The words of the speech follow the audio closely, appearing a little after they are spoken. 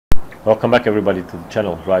Welcome back everybody to the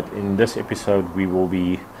channel. Right, in this episode we will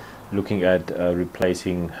be looking at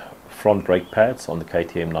replacing front brake pads on the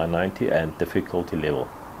KTM 990 and difficulty level.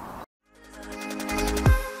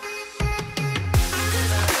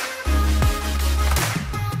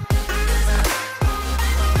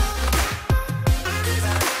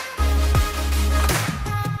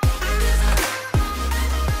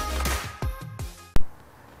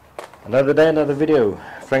 Another day, another video.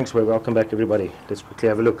 Frank's way. Welcome back everybody. Let's quickly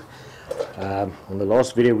have a look. On the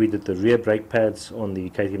last video we did the rear brake pads on the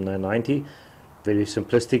KTM 990. Very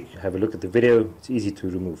simplistic. Have a look at the video. It's easy to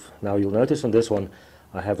remove. Now you'll notice on this one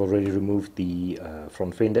I have already removed the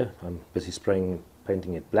front fender. I'm busy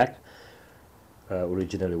painting it black,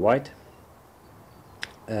 originally white,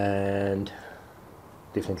 and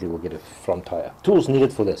definitely will get a front tire. Tools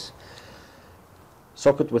needed for this: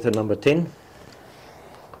 socket with a number 10,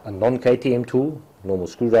 a non-KTM tool, normal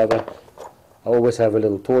screwdriver. I always have a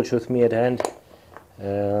little torch with me at hand,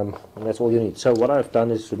 and that's all you need. So what I've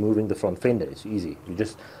done is removing the front fender. It's easy. You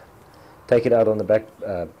just take it out on the back,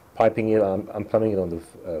 piping it, I'm plumbing it on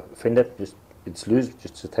the fender. It's loose,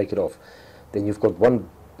 just to take it off. Then you've got one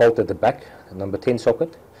bolt at the back, a number 10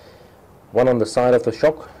 socket, one on the side of the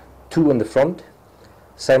shock, two on the front,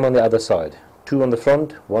 same on the other side, two on the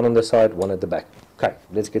front, one on the side, one at the back. Okay,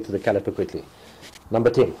 let's get to the caliper quickly.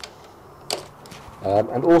 Number 10.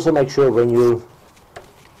 And also make sure when you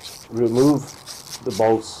remove the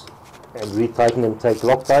bolts and retighten them, take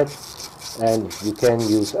Loctite, and you can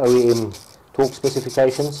use OEM torque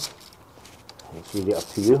specifications. It's really up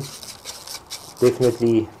to you.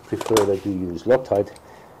 Definitely prefer that you use Loctite.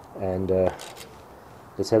 And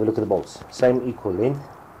let's have a look at the bolts. Same equal length.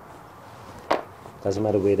 Doesn't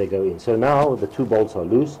matter where they go in. So now the two bolts are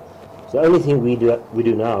loose. So the only thing we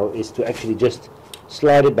do now is to actually just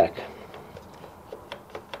slide it back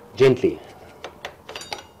gently,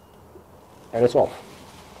 and it's off.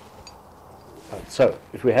 Right, so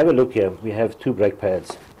if we have a look here, we have two brake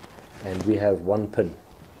pads and we have one pin.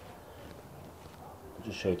 I'll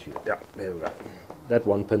just show it to you. Yeah, there we go. That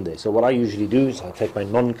one pin there. So what I usually do is I take my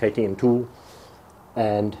non-KTM tool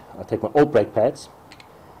and I take my old brake pads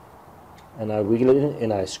and I wiggle it in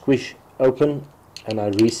and I squish open and I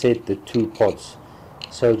reset the two pods.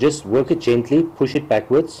 So just work it gently, push it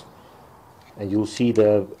backwards, and you'll see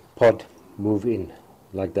the pod move in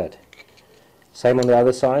like that. Same on the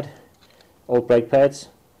other side. Old brake pads,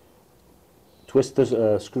 twist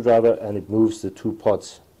the screwdriver and it moves the two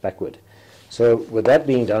pods backward. So with that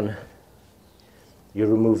being done, you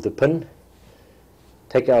remove the pin,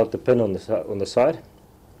 take out the pin on the side,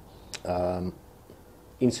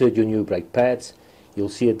 insert your new brake pads. You'll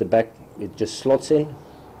see at the back it just slots in.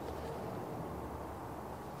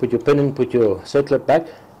 Put your pin in, put your circlip back,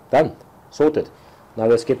 done, sorted. Now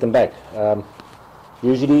let's get them back.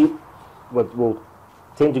 Usually what will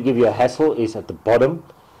tend to give you a hassle is at the bottom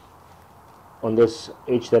on this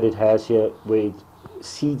edge that it has here, where it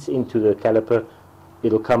seeds into the caliper,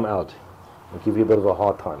 it'll come out. It'll give you a bit of a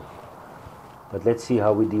hard time. But let's see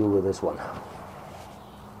how we deal with this one.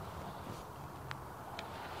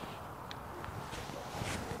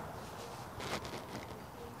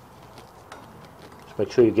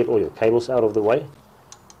 Make sure you get all your cables out of the way.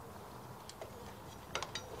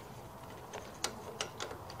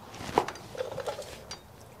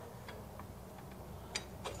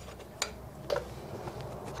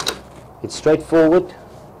 It's straightforward.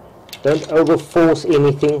 Don't overforce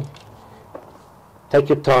anything. Take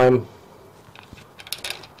your time.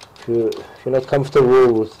 If you're not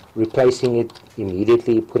comfortable with replacing it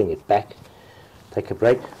immediately, putting it back, take a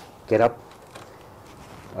break, get up,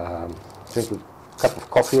 drink a cup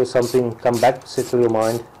of coffee or something, come back, settle your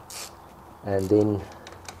mind, and then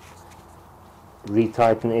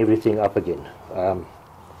retighten everything up again.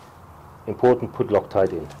 Important, put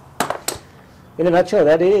Loctite in. In a nutshell,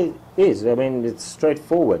 that is, I mean, it's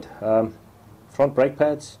straightforward. Front brake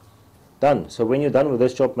pads, done. So when you're done with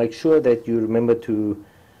this job, make sure that you remember to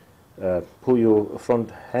pull your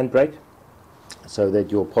front handbrake so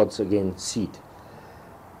that your pods again seat.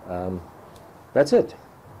 That's it.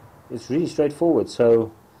 It's really straightforward.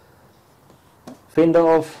 So fender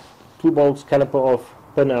off, two bolts, caliper off,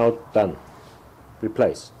 pin out, done.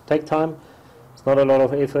 Replace. Take time. It's not a lot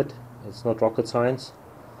of effort. It's not rocket science.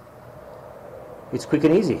 It's quick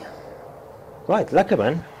and easy. Right, lekker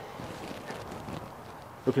man.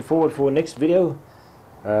 Looking forward for next video.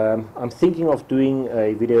 I'm thinking of doing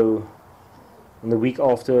a video in the week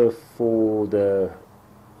after for the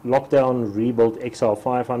lockdown rebuilt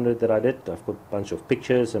XR500 that I did. I've got a bunch of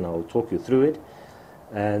pictures and I'll talk you through it.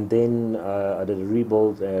 And then I did a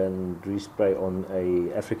rebuild and respray on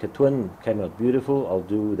a Africa Twin, came out beautiful. I'll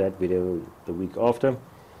do that video the week after.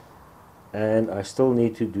 And I still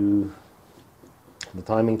need to do the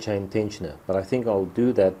timing chain tensioner, but I think I'll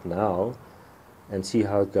do that now and see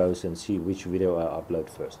how it goes and see which video I upload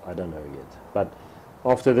first. I don't know yet, but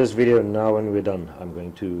after this video, now when we're done, I'm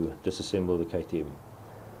going to disassemble the KTM.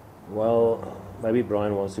 Well, maybe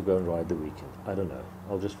Brian wants to go and ride the weekend. I don't know.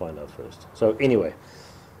 I'll just find out first. So anyway,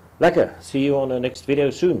 lekker. See you on the next video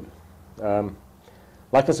soon.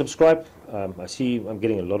 Like and subscribe. I see I'm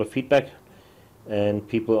getting a lot of feedback and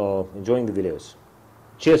people are enjoying the videos.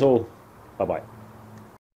 Cheers all. Bye-bye.